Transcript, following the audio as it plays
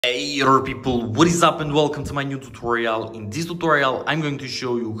Hey people, what is up and welcome to my new tutorial. In this tutorial I'm going to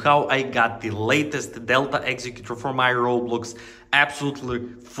show you how I got the latest Delta Executor for my Roblox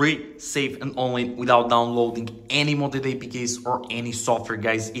absolutely free, safe and online without downloading any modded APKs or any software,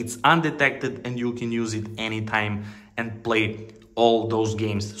 guys. It's undetected and you can use it anytime and play all those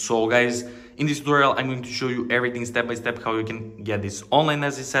games. So guys, in this tutorial I'm going to show you everything step by step how you can get this online,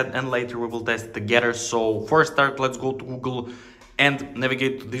 as I said, and later we will test it together. So for a start, let's go to Google and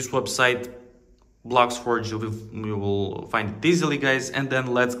navigate to this website, Bloxforge. You will find it easily, guys, and then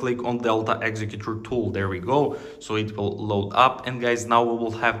let's click on Delta Executor tool. There we go. So it will load up, and guys, now we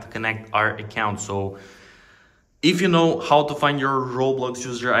will have to connect our account. So if you know how to find your Roblox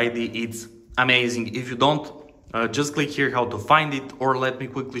user ID, it's amazing. If you don't, just click here how to find it, or let me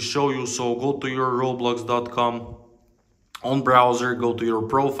quickly show you. So go to your roblox.com on browser, go to your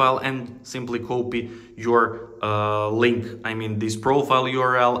profile and simply copy your link, this profile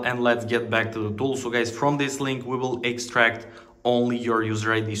URL, and let's get back to the tool. So guys, from this link we will extract only your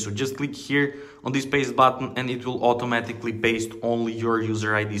user ID. So just click here on this paste button and it will automatically paste only your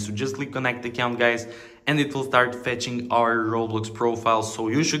user ID. So just click connect account, guys, and it will start fetching our Roblox profile. So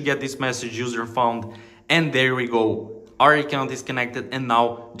you should get this message, user found, and there we go. Our account is connected, and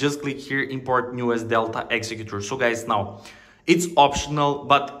now just click here import newest Delta Executor. So guys, now it's optional,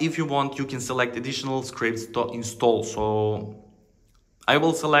 but if you want you can select additional scripts to install. So I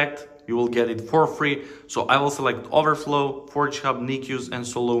will select, you will get it for free. So I will select Overflow, Forge Hub, Nikius and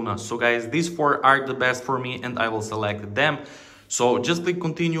Soluna. So guys, these four are the best for me and I will select them. So just click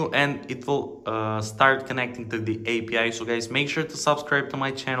continue and it will start connecting to the API. So guys, make sure to subscribe to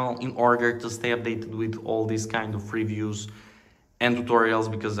my channel in order to stay updated with all these kind of reviews and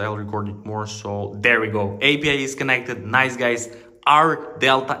tutorials, because I'll record it more. So there we go, API is connected. Nice, guys, our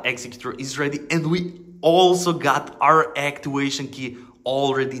Delta Executor is ready and we also got our activation key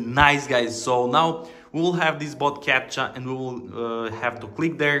already. Nice, guys. So now we will have this bot captcha and we will have to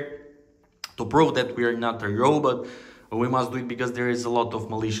click there to prove that we are not a robot. We must do it because there is a lot of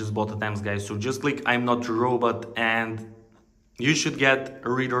malicious bot attempts, guys. So just click I'm not a robot and you should get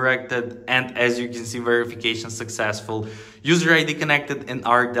redirected, and as you can see, verification successful, user ID connected, and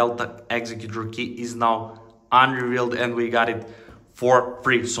our Delta Executor key is now unrevealed and we got it for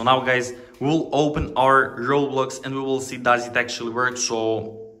free. So now guys, we'll open our Roblox and we will see does it actually work.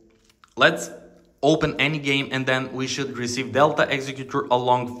 So let's open any game and then we should receive Delta Executor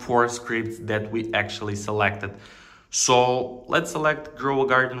along 4 scripts that we actually selected. So let's select Grow a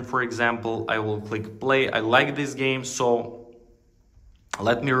Garden, for example. I will click play. I like this game, so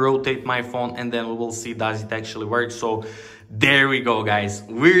let me rotate my phone and then we will see does it actually work. So there we go, guys,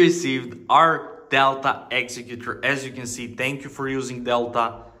 we received our Delta Executor. As you can see, thank you for using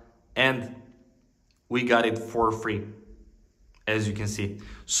Delta, and we got it for free, as you can see.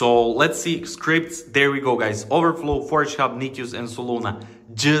 So let's see scripts. There we go, guys, Overflow, Forge Hub, Nikius and Soluna,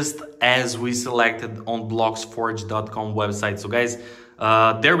 just as we selected on bloxforge.com website. So guys,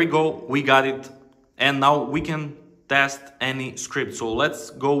 there we go, we got it, and now we can test any script. So let's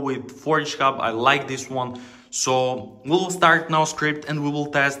go with Forge Hub. I like this one. So we'll start now script and we will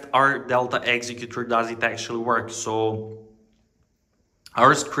test our Delta Executor. Does it actually work? So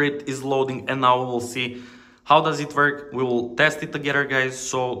our script is loading and now we'll see how does it work. We will test it together, guys.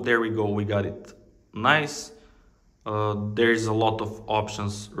 So there we go, we got it. Nice. There's a lot of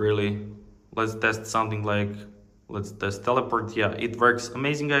options, really. Let's test something like, let's test teleport. Yeah, it works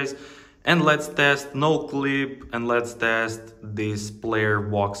amazing, guys. And let's test no clip, and let's test this player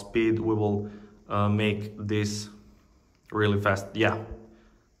walk speed. We will make this really fast. Yeah,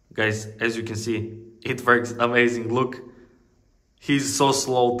 guys, as you can see, it works amazing. Look, he's so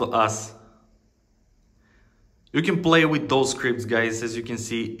slow to us. You can play with those scripts, guys. As you can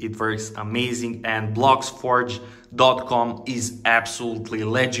see, it works amazing, and bloxforge.com is absolutely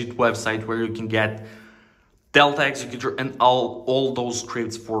legit website where you can get Delta Executor and all those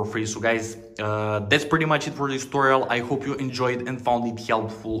scripts for free. So guys, that's pretty much it for this tutorial. I hope you enjoyed and found it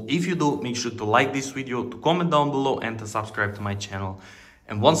helpful. If you do, make sure to like this video, to comment down below and to subscribe to my channel.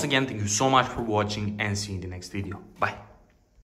 And once again, thank you so much for watching and see you in the next video. Bye.